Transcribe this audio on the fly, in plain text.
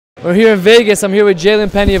We're here in Vegas. I'm here with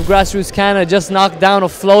Jalyn Pennie of Grassroots Canada. Just knocked down a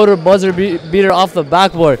floater buzzer beater off the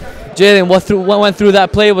backboard. Jalyn, what went through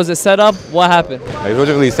that play? Was it set up? What happened? It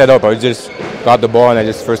wasn't really set up. I just got the ball and I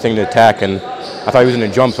just first thing to attack, and I thought he was going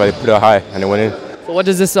to jump, so I put it high and it went in. So what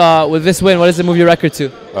does this, with this win, what does it move your record to?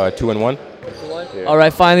 2-1. Yeah. All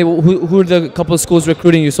right, finally, who are the couple of schools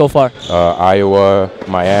recruiting you so far? Iowa,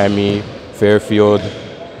 Miami, Fairfield,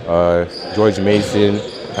 George Mason,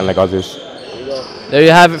 and like others. There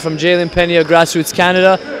you have it from Jalyn Pennie of Grassroots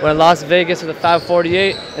Canada. We're in Las Vegas for the FAB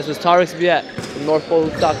 48. This was Tariq Biet from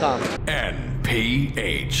Northpolehoops.com.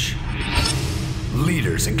 NPH.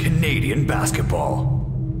 Leaders in Canadian basketball.